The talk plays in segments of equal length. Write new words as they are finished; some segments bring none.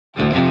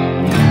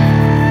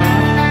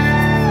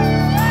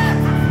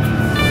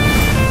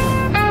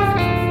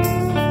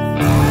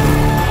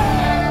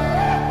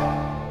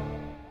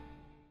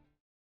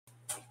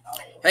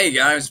Hey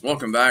guys,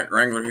 welcome back.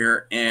 Wrangler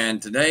here, and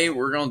today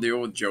we're going to deal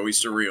with Joey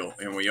Surreal,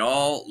 and we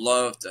all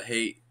love to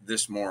hate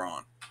this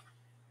moron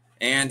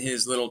and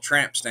his little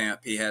tramp stamp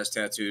he has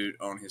tattooed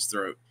on his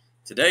throat.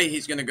 Today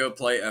he's going to go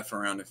play F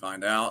around and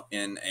find out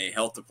in a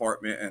health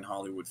department in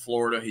Hollywood,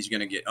 Florida. He's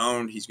going to get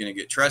owned, he's going to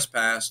get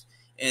trespassed,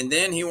 and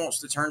then he wants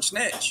to turn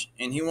snitch,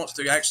 and he wants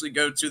to actually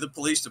go to the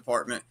police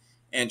department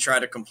and try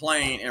to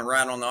complain and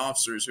rat on the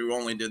officers who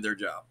only did their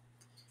job.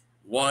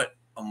 What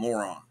a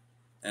moron.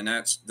 And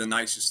that's the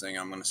nicest thing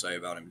I'm going to say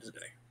about him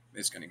today.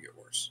 It's going to get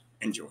worse.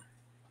 Enjoy.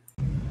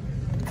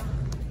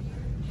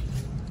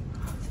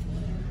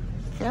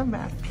 Yeah, I'm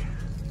back.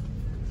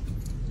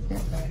 Yeah,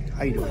 back.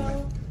 How you doing,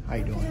 man? How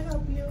you doing? Can I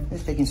help you?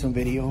 Just taking some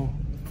video.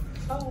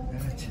 Oh.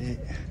 That's it.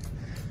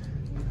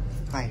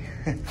 Hi.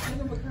 You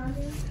know what kind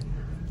of?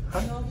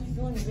 Huh? No, he's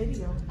doing a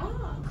video.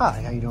 Ah.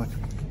 Hi, how you doing?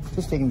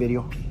 Just taking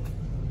video.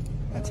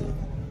 That's it.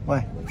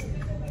 What?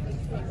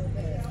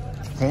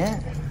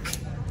 Can't?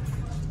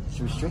 It's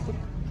restricted?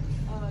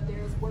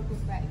 There's workers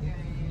back there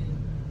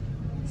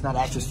and... It's not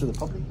access to the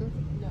public here?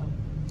 No.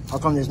 How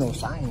come there's no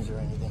signs or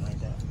anything like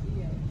that?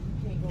 Yeah,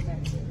 you can't go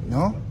back there.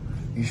 No?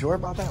 You sure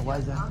about that? Why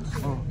is that? I'm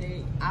sure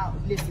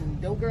listen,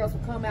 those girls will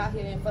come out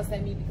here and fuss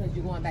at me because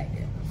you're going back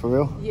there. For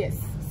real? Yes,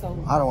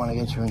 so... I don't want to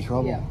get you in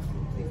trouble. Yeah.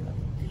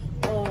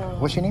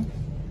 What's your name?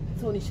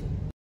 Tonisha.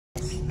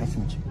 Nice to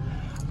meet you.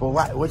 Well,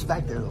 what's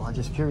back there, though? I'm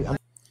just curious.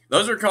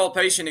 Those are called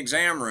patient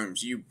exam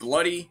rooms, you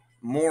bloody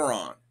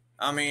moron.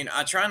 I mean,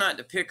 I try not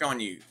to pick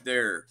on you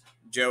there,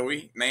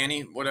 Joey,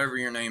 Manny, whatever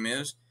your name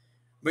is.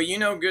 But you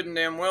know good and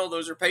damn well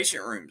those are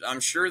patient rooms.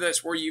 I'm sure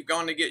that's where you've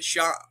gone to get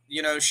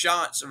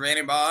shots of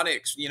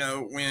antibiotics,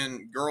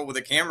 when girl with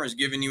a camera is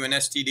giving you an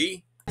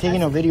STD.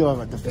 Taking a video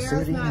of the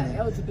facility. There's not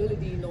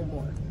eligibility no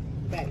more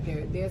back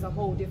there. There's a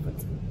whole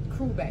different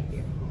crew back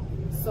there.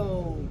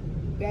 So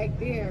back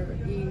there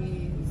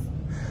is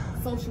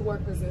social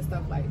workers and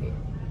stuff like that.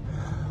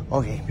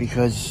 Okay,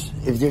 because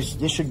if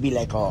there should be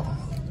like a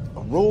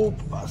rope,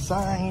 a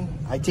sign.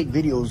 I take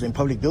videos in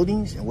public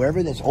buildings and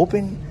wherever that's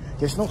open,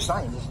 there's no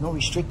sign. There's no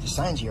restricted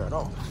signs here at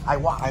all. I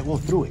go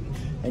through it.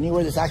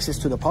 Anywhere there's access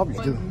to the public.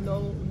 But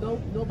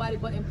nobody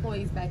but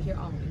employees back here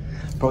only.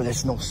 Bro,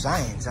 there's no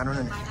signs. I don't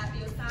know. Might not be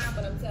a sign,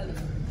 but I'm telling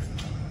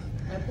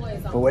you, employees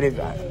only. But what if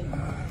I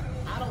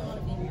don't want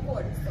to be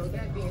recorded. So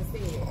that being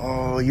said,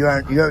 oh, you're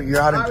out in public. I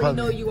already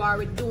know you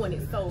already doing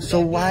it. So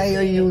why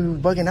are you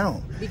bugging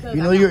out? Because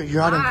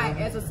you're out in I,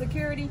 public. as a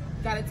security,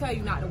 gotta tell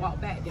you not to walk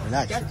back there.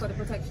 Relax. That's for the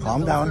protection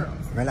Calm of those down.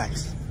 girls.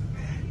 Relax.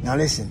 Now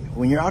listen,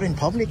 when you're out in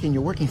public and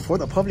you're working for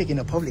the public in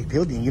a public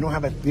building, you don't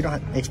have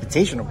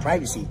expectation of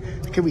privacy.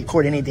 I can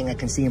record anything I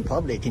can see in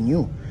public,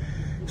 and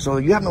so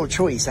you have no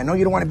choice. I know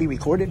you don't want to be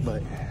recorded,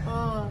 but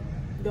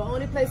the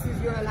only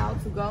places you're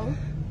allowed to go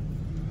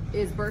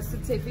is birth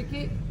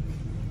certificate.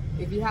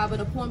 If you have an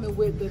appointment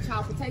with the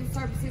Child Protective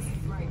Services,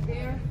 it's right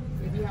there.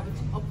 If you have an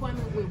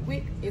appointment with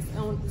WIC, it's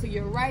on to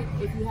your right.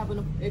 If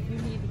you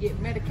need to get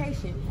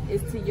medication,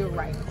 it's to your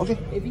right. Okay.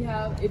 If you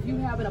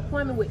have an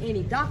appointment with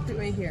any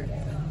doctor in here,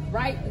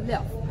 right,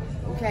 left.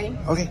 Okay.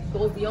 Okay.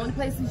 Those are the only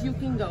places you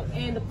can go,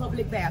 and the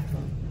public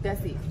bathroom.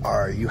 That's it.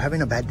 Are you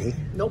having a bad day?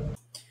 Nope.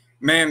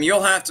 Ma'am,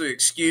 you'll have to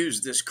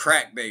excuse this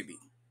crack baby.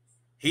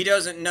 He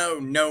doesn't know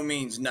no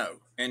means no.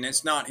 And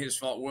it's not his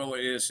fault. Well,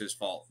 it is his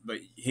fault. But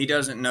he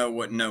doesn't know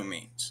what no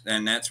means.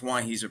 And that's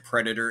why he's a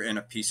predator and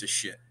a piece of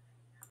shit.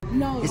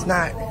 No. It's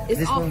not.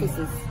 It's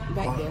offices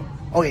back there.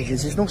 Okay,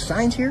 because there's no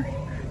signs here.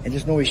 And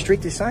there's no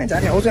restricted signs.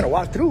 I was going to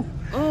walk through.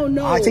 Oh,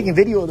 no. I'm taking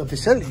video of the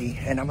facility.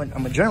 And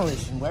I'm a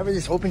journalist. And wherever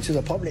this open to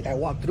the public, I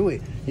walk through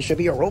it. There should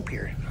be a rope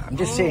here. I'm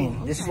just saying.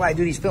 Okay. This is why I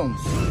do these films.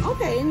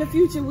 Okay, in the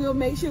future, we'll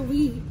make sure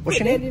we... What's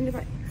your name?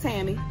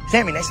 Sammy.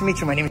 Sammy, nice to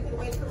meet you. My name is...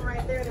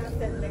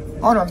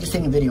 Oh, no, I'm just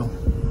taking video.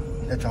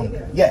 That's all.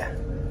 Yeah.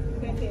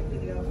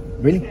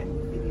 Really?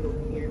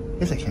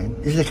 Yes, I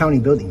can. This is a county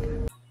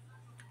building.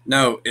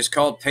 No, it's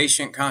called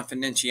patient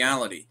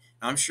confidentiality.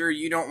 I'm sure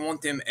you don't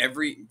want them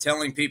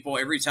telling people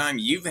every time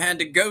you've had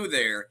to go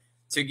there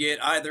to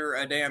get either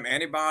a damn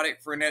antibiotic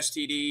for an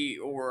STD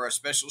or a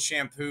special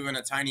shampoo and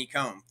a tiny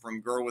comb from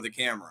Girl with a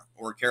Camera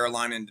or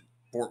Caroline and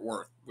Fort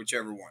Worth,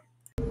 whichever one.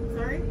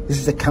 Sorry? This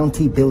is a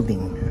county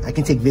building. I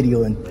can take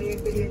video and...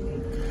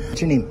 What's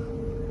your name?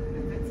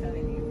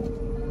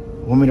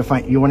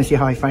 You want to see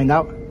how I find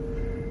out?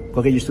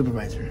 Go get your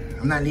supervisor.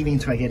 I'm not leaving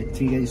until you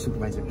get your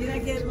supervisor. You're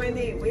not getting my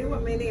name. Why do you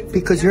want my name?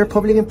 Because you're a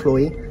public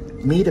employee.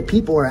 Me, the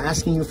people, are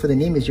asking you for the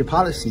name. Is your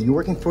policy. You're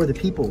working for the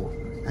people.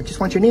 I just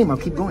want your name. I'll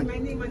keep going. My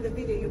name on the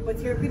video. But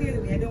you're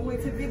videoing me. I don't want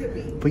you to video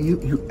me. But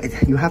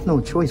you have no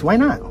choice. Why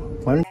not?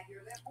 Why don't...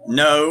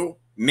 No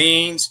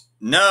means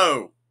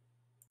no.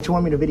 What do you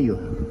want me to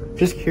video?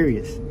 Just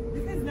curious.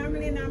 Because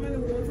normally we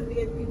want to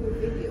be at people's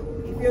video.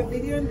 If you're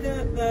videoing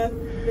the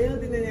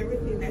building and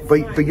everything, that's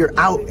fine. But you're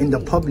out in the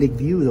public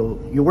view, though.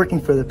 You're working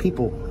for the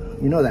people.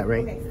 You know that,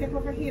 right? Okay, step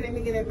over here. Let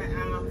me get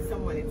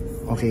someone.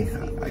 Okay,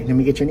 let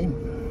me get your name.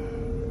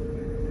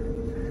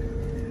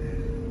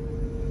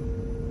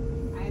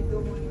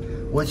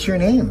 What's your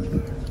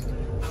name?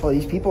 Oh,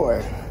 these people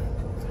are...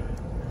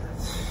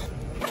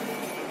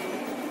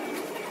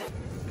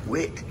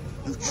 WIC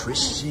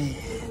Nutrition.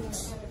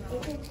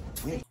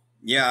 WIC.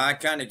 Yeah, I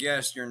kind of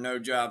guessed you're no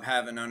job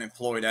having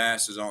unemployed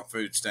asses on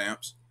food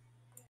stamps.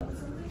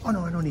 Oh,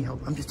 no, I don't need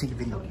help. I'm just taking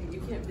video. Okay,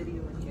 you can't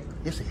video in here.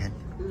 Yes, I can.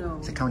 No.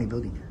 It's a county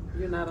building.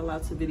 You're not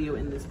allowed to video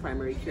in this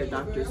primary care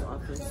doctor's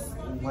office.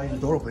 Why is the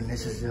door open?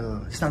 This is,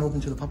 it's not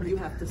open to the public? You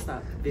have to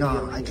stop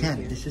videoing. No, I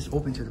can't. This is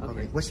open to the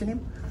public. What's your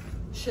name?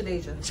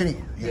 Shadeja.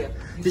 Shadeja, yeah.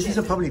 This is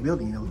a public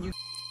building, you know.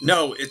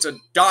 No, it's a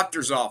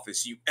doctor's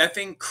office, you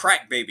effing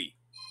crack baby.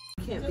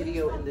 You can't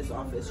video in this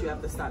office. You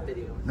have to stop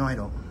video. No, I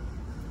don't.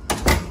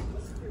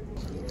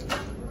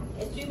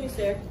 Excuse me,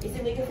 sir. It's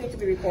illegal for you to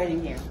be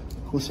recording here.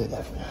 Who said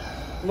that?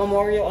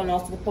 Memorial and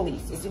also the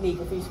police. It's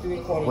illegal for you to be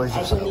recording. Where's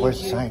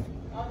the sign?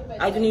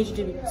 I do need you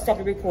to stop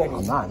the recording.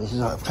 I'm not. This is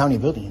a county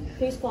building.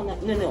 Please call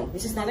that. No.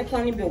 This is not a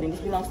county building. This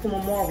belongs to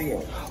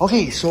Memorial.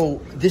 Okay, so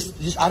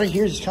this out of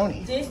here is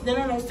county.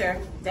 No,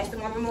 sir. That's the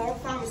Memorial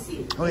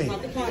Pharmacy. Okay. It's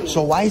not the county.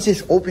 So why is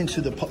this open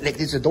to the public? Like,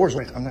 there's the doors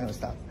right. I'm not gonna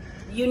stop.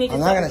 You need to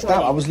I'm not gonna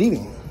stop. I was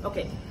leaving.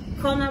 Okay.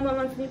 Call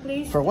 911 for me,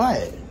 please. For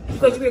what?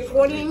 Because you're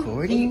recording.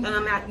 Recording? And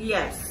I'm at,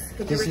 yes.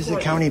 This is a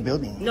county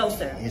building. No,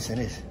 sir. Yes, it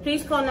is.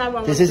 Please call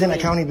 911. This isn't a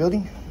county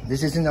building?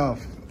 This isn't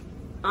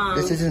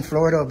this isn't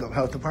Florida, the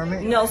health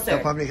department? No, sir.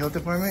 The public health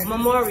department?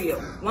 Memorial.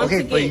 Once okay,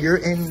 again, but you're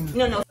in...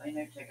 No.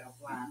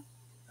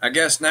 I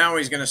guess now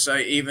he's going to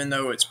say, even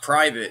though it's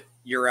private,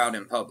 you're out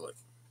in public.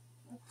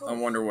 I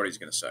wonder what he's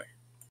going to say.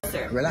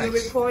 Sir, relax.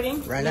 You're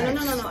recording?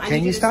 Relax. No.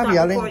 Can you stop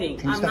yelling?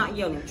 I'm not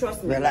yelling.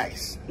 Trust me.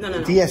 Relax.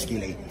 No.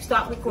 De-escalate.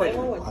 Stop recording.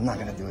 I'm not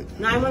going to do it.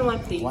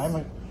 911, please. Why am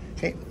I...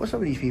 Hey, what's up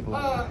with these people?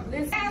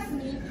 This asked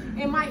me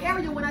in my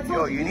area when I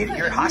told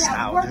you're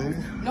hostile,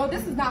 dude. No,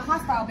 this is not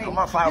hostile, baby. I'm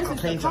gonna file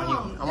complaints on you.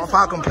 I'm gonna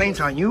file complaints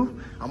on you.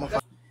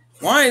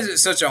 Why is it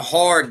such a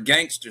hard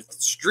gangster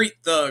street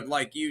thug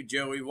like you,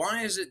 Joey?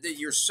 Why is it that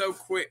you're so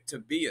quick to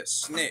be a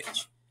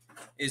snitch?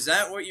 Is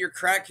that what your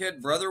crackhead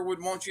brother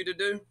would want you to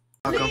do?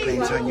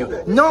 Complaints on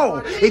you.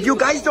 No, if you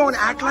guys don't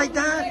act like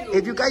that,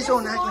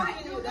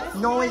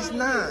 no, it's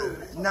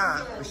not.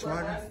 Nah, we're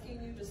smarter.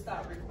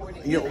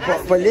 Yo,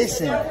 but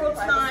listen. Several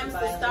times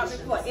to stop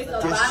recording. It's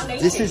a violation.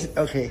 This is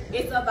okay.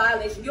 It's a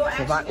violation. You're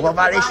actually what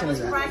violation is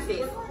that?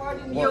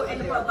 You're in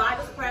the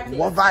provider's practice.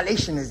 What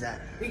violation is that?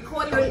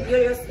 Recording.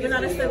 You're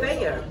not a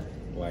surveyor.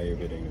 Why are you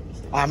videoing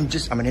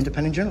him? I'm an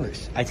independent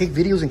journalist. I take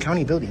videos in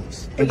county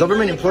buildings and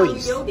government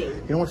employees.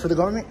 You don't work for the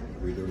government?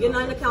 You're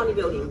not in the county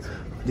building.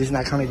 This is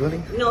not a county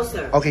building? No,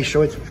 sir. Okay,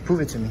 show it.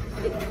 Prove it to me.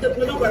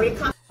 Don't worry.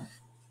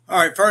 All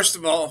right, first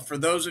of all, for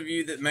those of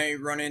you that may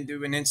run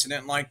into an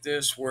incident like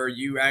this where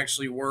you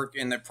actually work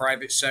in the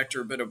private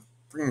sector, but a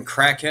freaking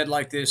crackhead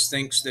like this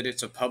thinks that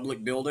it's a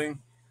public building,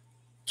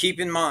 keep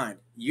in mind,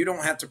 you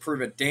don't have to prove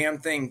a damn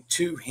thing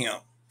to him.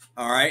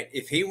 All right?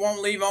 If he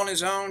won't leave on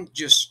his own,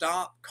 just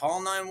stop,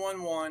 call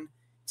 911,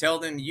 tell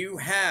them you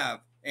have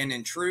an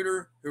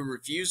intruder who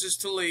refuses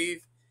to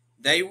leave.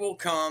 They will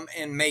come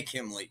and make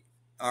him leave.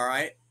 All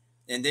right?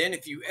 And then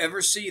if you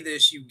ever see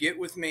this, you get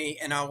with me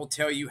and I will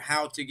tell you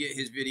how to get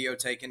his video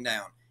taken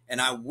down. And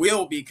I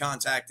will be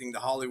contacting the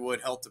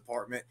Hollywood Health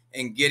Department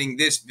and getting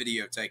this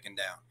video taken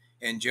down.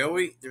 And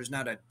Joey, there's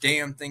not a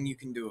damn thing you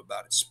can do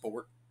about it,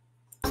 sport.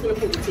 I'm going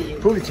to prove it to you.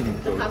 Prove it to me.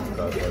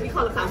 We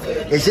call the cops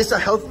already. Is this a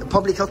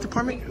public health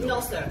department? No,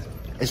 sir.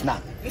 It's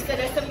not. You said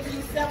that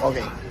several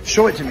Okay, times.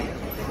 show it to me.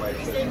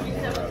 You said it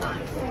several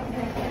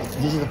times.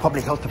 This is a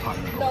public health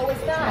department. No,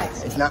 it's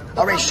not. It's not.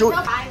 All right, show it.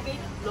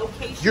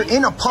 You're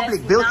in a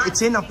public building.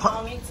 It's in a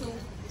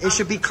it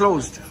should be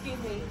closed. Excuse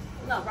me.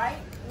 No, right?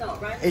 No,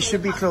 right? It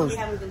should be closed. We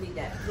haven't deleted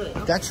that. Good.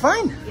 That's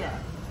fine. Yeah.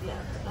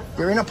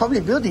 You're in a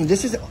public building.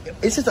 This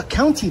is a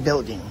county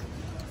building.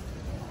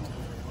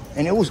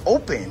 And it was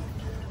open.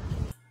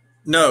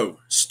 No,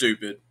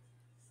 stupid.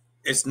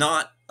 It's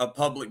not a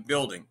public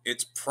building.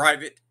 It's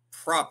private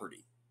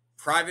property.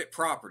 Private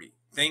property.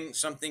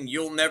 Something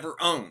you'll never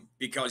own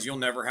because you'll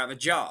never have a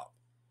job.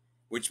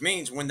 Which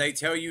means when they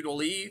tell you to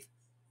leave,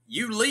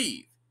 you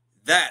leave.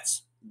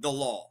 That's the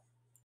law.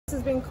 This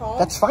has been called.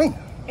 That's fine.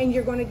 And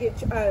you're going to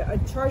get a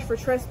charge for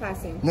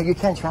trespassing. No, you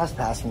can't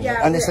trespass me.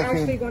 Yeah, we're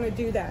actually going to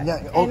do that. Yeah,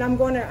 and I'm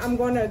going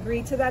to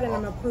agree to that, and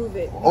I'm going to approve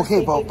it.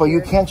 Okay, but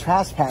you can't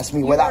trespass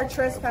me without. You are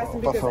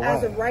trespassing because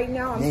as of right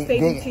now, I'm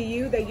stating to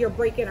you that you're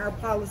breaking our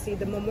policy,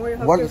 the Memorial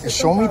Health Care System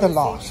Show me the policy.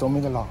 law. Show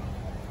me the law.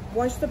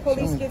 Once the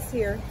police gets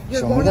here,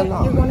 you're going to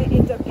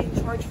end up getting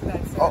charged for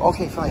that, sir. Oh,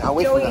 okay, fine. I'll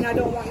wait Joey, for and that. I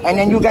don't want you and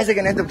then you guys are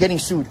going to end up getting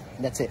sued.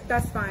 That's it.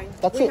 That's fine.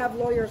 That's we it. have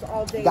lawyers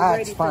all day That's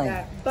ready fine. for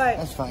that. But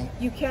that's fine.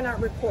 You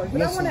cannot record.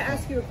 But I want to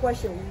ask you a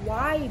question.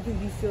 Why do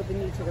you feel the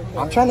need to record?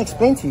 I'm trying to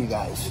explain to you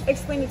guys.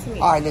 Explain it to me.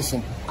 All right,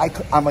 listen.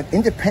 I'm an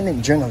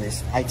independent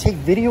journalist. I take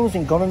videos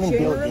in government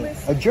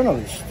buildings. A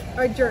journalist.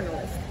 A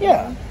journalist.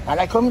 Yeah. And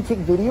I come and take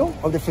video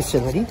of the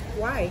facility.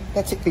 Why?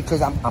 That's it,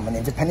 because I'm an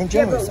independent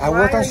journalist. I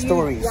work on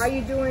stories. Why are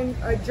you doing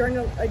a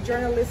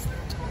journalist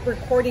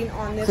recording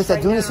on this? Because I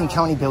do this in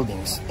county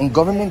buildings, in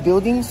government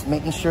buildings,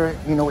 making sure,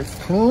 it's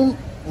clean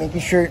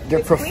making sure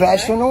they're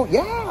professional.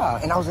 Yeah,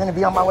 and I was gonna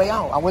be on my way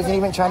out. I wasn't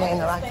even trying to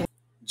interact.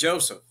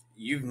 Joseph,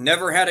 you've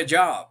never had a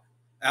job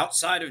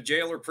outside of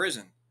jail or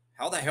prison.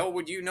 How the hell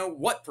would you know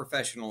what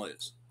professional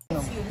is? We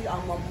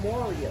are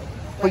Memorial.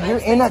 But you're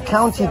in a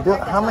county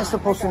building. How am I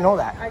supposed to know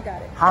that? I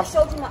got it. How?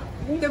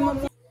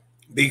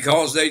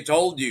 Because they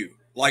told you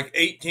like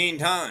 18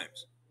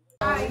 times.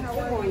 Hi, how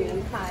are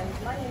you? Hi,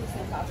 my name is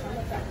Natasha. I'm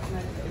a practice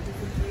manager at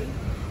Agency 3.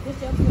 This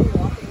gentleman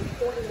walked and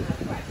recorded in our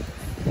practice.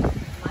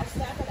 My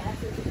staff had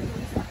asked him to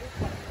please stop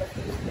recording because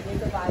he was being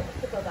the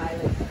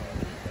violation.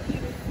 He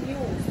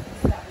refused to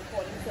stop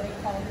recording, so they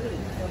called me.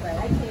 So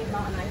I came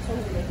out and I told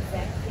him the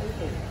exact same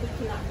thing. He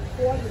cannot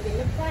record within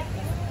the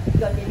practice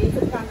because it is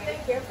a primary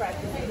care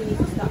practice and he needs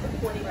to stop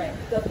recording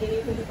because it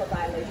is a HIPAA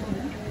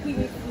violation. He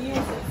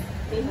refuses.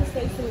 Then he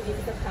states to me this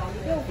is a county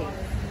building.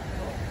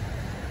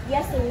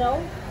 Yes and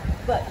no,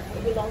 but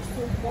it belongs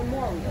to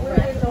Memorial. We're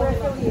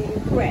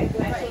affiliated. Correct.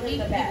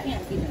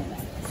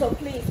 So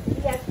please,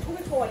 he has 2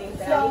 recordings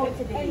that I need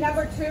to delete. And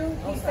number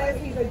 2, he says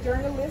he's a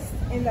journalist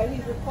and that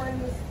he's recording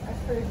this as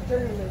for his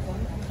journalism,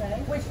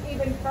 which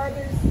even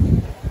furthers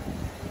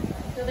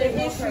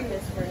the issue.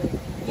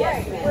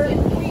 Yes,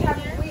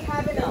 we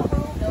haven't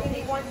approved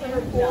anyone to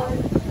record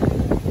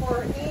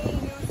for any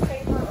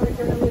newspaper or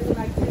journalism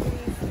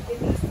activities.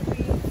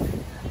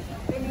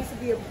 It needs to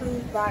be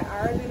approved by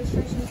our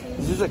administration team.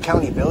 This is a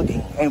county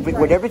building, and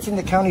whatever's in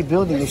the county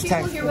building is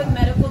taxed. There's people here with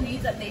medical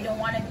needs that they don't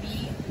want to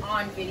be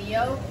on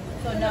video,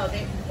 so no, it's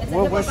a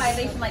HIPAA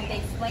violation like they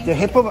explained. The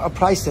HIPAA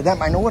applies to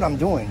them. I know what I'm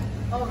doing.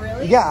 Oh,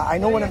 really? Yeah, I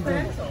know what I'm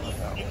doing.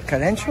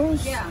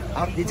 Credentials? Yeah.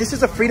 This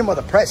is a freedom of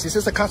the press. This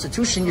is the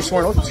Constitution you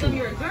sworn oath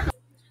to.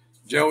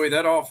 Joey,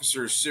 that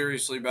officer is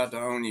seriously about to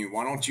own you.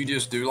 Why don't you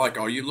just do like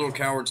all you little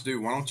cowards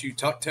do? Why don't you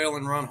tuck tail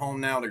and run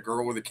home now to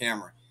girl with a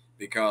camera?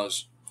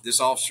 Because this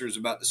officer is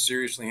about to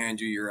seriously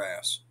hand you your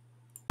ass.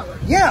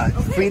 Yeah,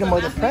 freedom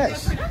of the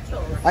press.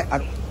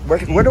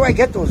 Where do I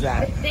get those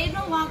at? They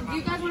no longer. Do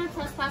you guys want to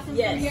trespass?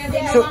 Yes.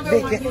 They no So longer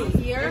they want can- you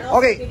here.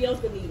 Okay,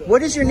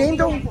 what is your name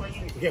though?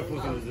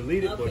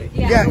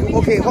 Yeah,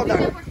 okay, hold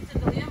on.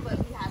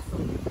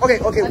 Okay,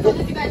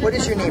 what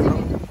is your name, bro?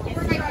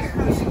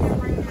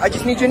 I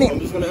just need your name. I'm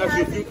just going to ask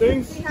you a few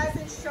things. He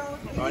hasn't shown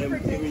I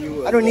am giving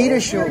you I don't need a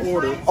show.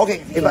 order.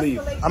 Okay, I'm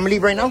gonna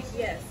leave right now?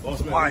 Yes.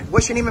 Boss man. All right,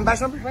 what's your name and badge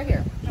number? Right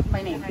here.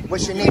 My name.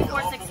 What's your name?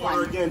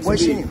 461. Again,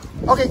 What's your name?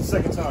 Okay,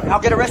 Second time.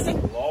 I'll get arrested?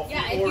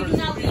 Yeah, if you do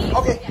not leave.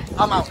 Okay, Yeah.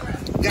 I'm out.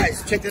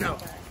 Guys, check it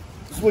out.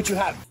 This is what you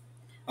have.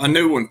 I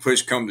knew when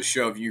push come to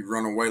shove, you'd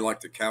run away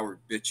like the coward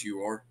bitch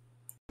you are.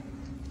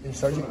 Hey,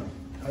 Sergeant?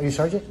 Are you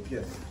Sergeant?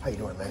 Yes. How you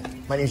doing,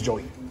 man? My name's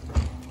Joey.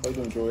 How you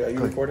doing, Joey? Are you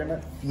recording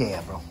that?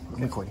 Yeah, bro.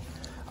 I'm recording.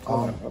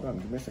 Hold on.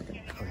 Give me a second.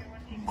 Okay.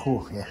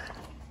 Cool, yeah.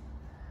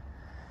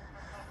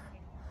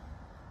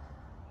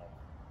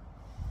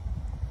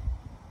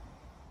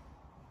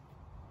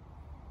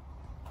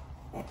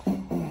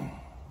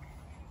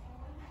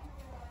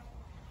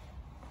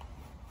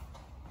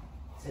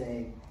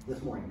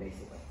 This morning,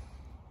 basically,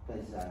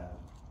 because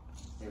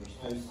they were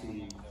supposed to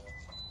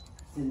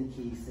send the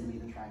keys, send me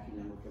the tracking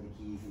number for the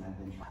keys, and I've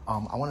been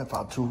trying. I want to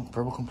file 2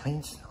 verbal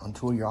complaints on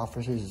 2 of your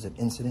officers. It's an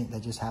incident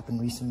that just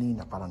happened recently,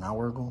 about an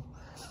hour ago.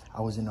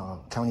 I was in a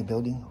county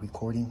building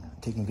recording,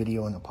 taking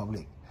video in the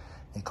public.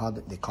 They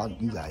called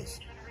you guys.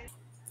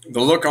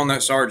 The look on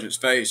that sergeant's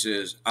face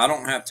is, I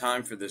don't have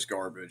time for this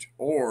garbage.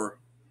 Or,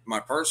 my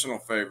personal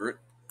favorite,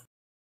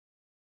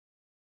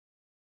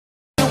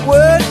 the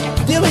word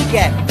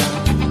diligent.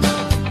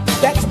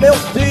 That's spelled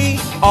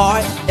D-I-L-L-I-G-A-N,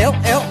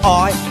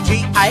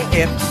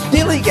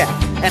 diligent.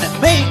 And it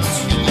means,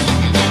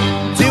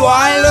 do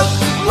I look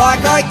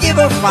like I give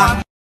a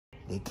fuck?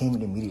 They came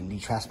and immediately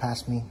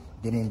trespassed me.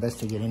 Didn't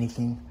investigate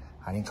anything.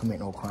 I didn't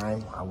commit no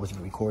crime. I was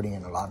recording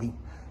in the lobby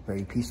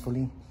very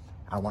peacefully.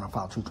 I want to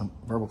file 2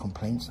 verbal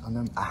complaints on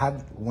them. I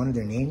have one of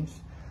their names.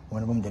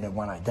 One of them didn't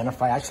want to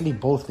identify. Actually,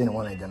 both didn't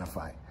want to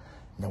identify.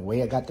 And the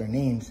way I got their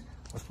names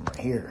was from right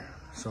here.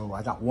 So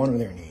I got one of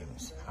their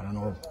names. I don't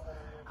know.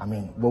 I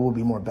mean, what would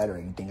be more better?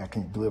 You think I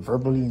can do it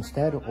verbally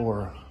instead?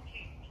 Or,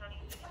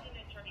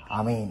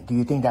 I mean, do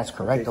you think that's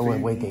correct, the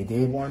way they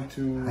did?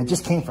 I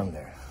just came from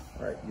there.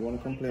 All right. You want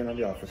to complain on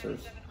the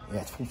officers?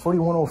 Yeah, it's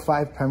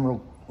 4105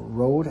 Pembroke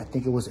Road. I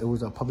think it was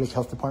a public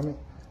health department.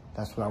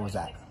 That's where I was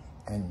at.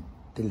 And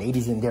the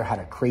ladies in there had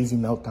a crazy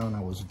meltdown.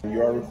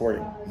 You are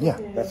recording. Yeah.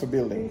 That's a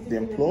building. The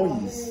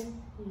employees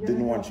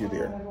didn't want you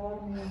there.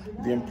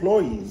 The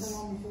employees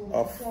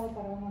of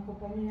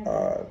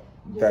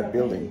that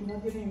building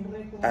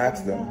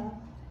asked them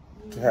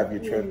to have you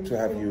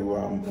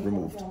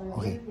removed.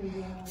 Okay.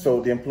 So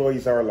the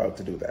employees are allowed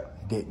to do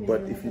that.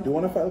 But if you do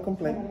want to file a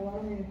complaint,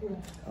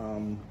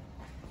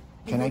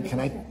 can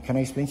I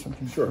explain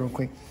something? Sure. Real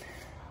quick?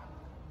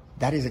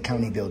 That is a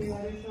county building.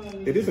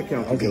 It is a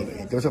county building.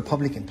 Okay, those are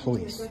public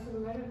employees.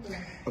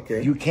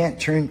 Okay. You can't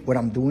turn what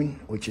I'm doing,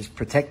 which is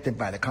protected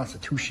by the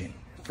Constitution,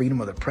 freedom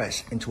of the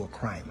press, into a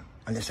crime.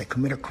 Unless I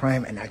commit a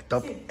crime and act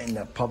up in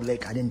the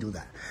public, I didn't do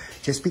that.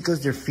 Just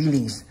because their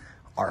feelings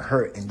are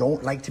hurt and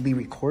don't like to be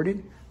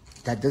recorded,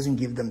 that doesn't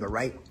give them the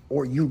right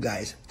or you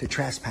guys to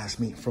trespass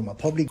me from a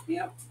public.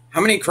 Yep.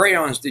 How many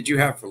crayons did you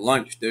have for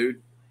lunch,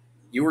 dude?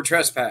 You were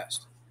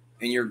trespassed.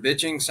 And you're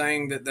bitching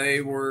saying that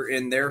they were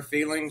in their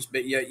feelings,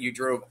 but yet you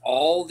drove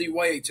all the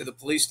way to the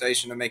police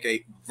station to make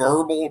a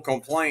verbal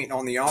complaint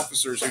on the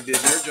officers who did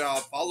their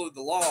job, followed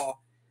the law,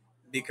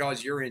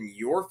 because you're in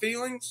your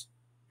feelings?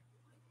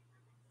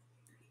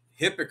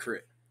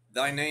 Hypocrite.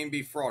 Thy name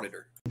be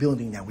frauditor.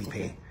 Building that we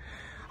pay.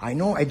 I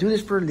know I do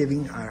this for a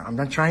living. I'm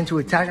not trying to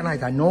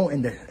antagonize. I know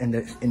in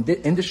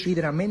the industry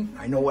that I'm in,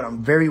 I know what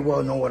I'm very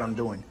well know what I'm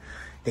doing.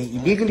 They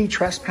illegally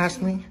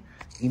trespassed me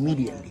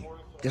immediately.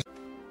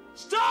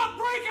 Stop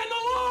breaking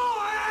the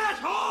law,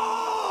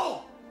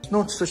 asshole! There's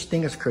no such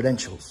thing as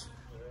credentials.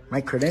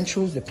 My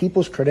credentials, the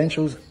people's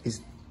credentials,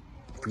 is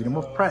freedom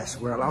of press.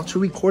 We're allowed to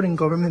record in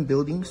government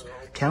buildings,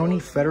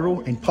 county,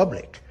 federal, and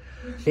public.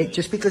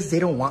 Just because they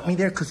don't want me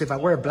there, because if I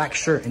wear a black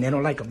shirt and they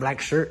don't like a black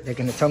shirt, they're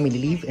going to tell me to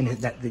leave, and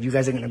that you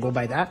guys are going to go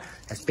by that.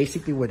 That's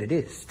basically what it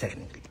is,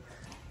 technically.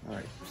 All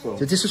right. So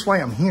this is why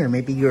I'm here.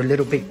 Maybe you're a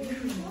little bit...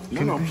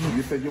 No,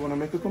 you said you want to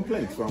make a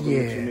complaint, so I'm going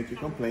to let you make a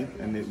complaint,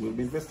 and it will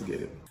be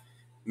investigated.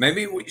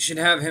 Maybe we should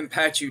have him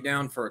pat you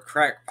down for a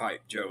crack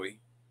pipe, Joey.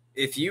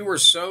 If you were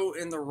so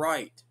in the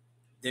right,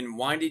 then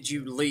why did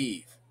you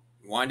leave?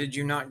 Why did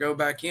you not go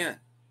back in?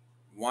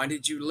 Why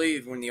did you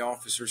leave when the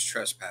officers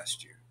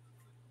trespassed you?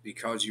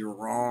 Because you're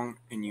wrong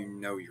and you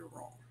know you're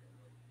wrong.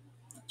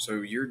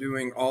 So you're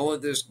doing all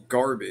of this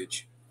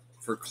garbage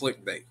for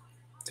clickbait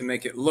to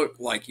make it look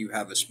like you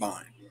have a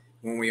spine,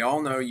 when we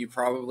all know you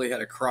probably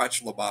had a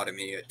crotch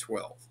lobotomy at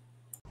 12.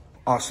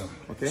 Awesome.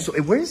 Okay. So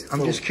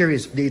I'm just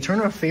curious, the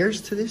internal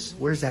affairs to this,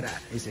 where's that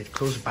at? Is it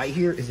close by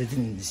here? Is it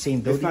in the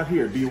same building? It's not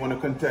here. Do you want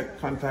to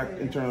contact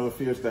internal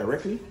affairs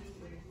directly?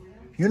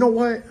 You know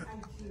what?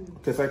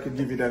 Because I could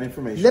give you that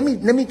information.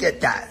 Let me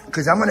get that,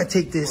 because I'm gonna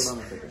take this,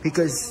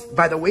 because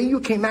by the way you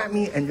came at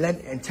me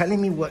and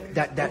telling me what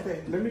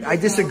I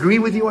disagree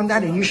with you on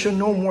that, and you should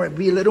know more,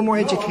 be a little more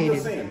educated. I'm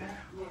just saying,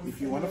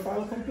 if you want to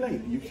file a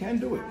complaint, you can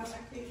do it.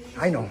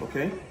 I know.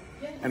 Okay.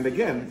 And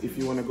again, if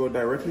you want to go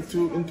directly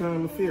to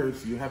internal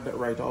affairs, you have that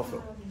right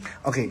also.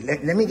 Okay,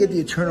 let me get the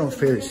internal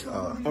affairs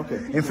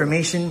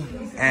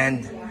information,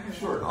 and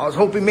I was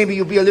hoping maybe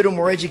you'll be a little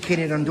more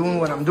educated on doing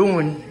what I'm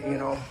doing, you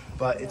know,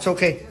 but it's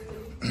okay.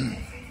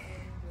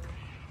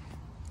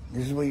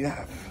 This is what you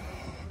have.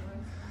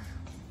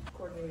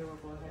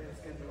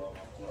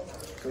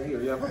 So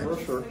here, you have a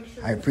brochure.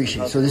 I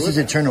appreciate it. So this is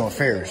internal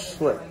affairs.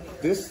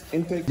 Correct. This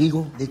intake...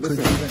 Legal? They could do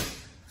that.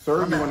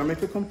 Sir, you want to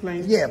make a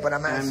complaint? Yeah, but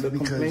I'm asking and the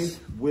because... complaint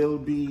will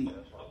be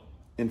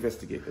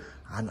investigated.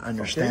 I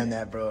understand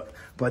that, bro.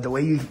 But the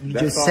way you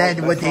just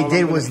said what they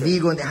did was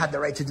legal and they had the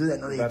right to do that.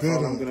 No, they didn't. That's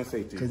all I'm going to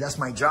say to you. Because that's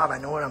my job. I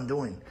know what I'm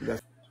doing.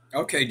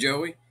 Okay,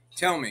 Joey,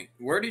 tell me,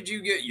 where did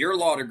you get your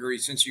law degree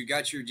since you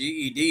got your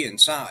GED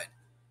inside?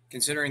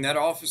 Considering that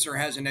officer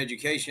has an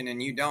education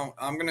and you don't,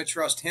 I'm going to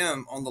trust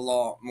him on the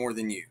law more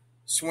than you.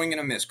 Swing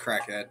and a miss,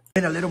 crackhead.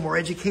 Been a little more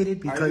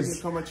educated because... I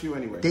didn't come at you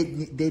anyway.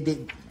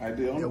 I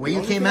did. The way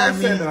you came at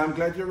me... I'm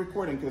glad you're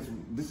recording because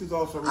this is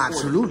also recorded.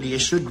 Absolutely, it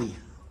should be.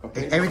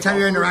 Okay. Every time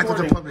you interact with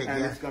the public,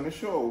 and it's going to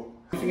show.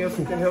 Anything else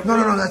we can help?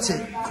 No, that's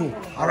it. Cool.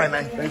 All right,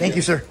 man. Thank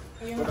you, sir.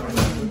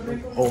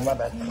 Oh, my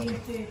bad.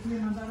 Okay.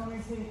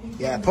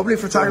 Yeah, public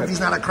photography is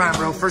not a crime,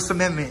 bro. First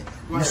Amendment.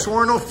 You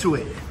swore an oath to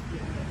it.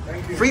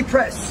 Free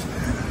press.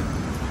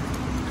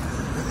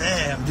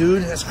 Damn,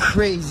 dude, that's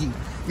crazy.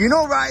 You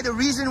know, right? The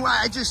reason why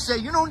I just said,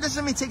 just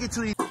let me take it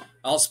to you.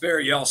 I'll spare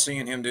y'all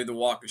seeing him do the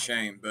walk of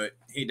shame, but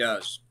he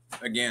does.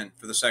 Again,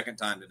 for the second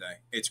time today.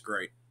 It's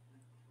great.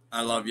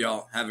 I love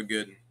y'all. Have a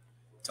good one.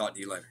 Talk to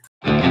you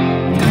later.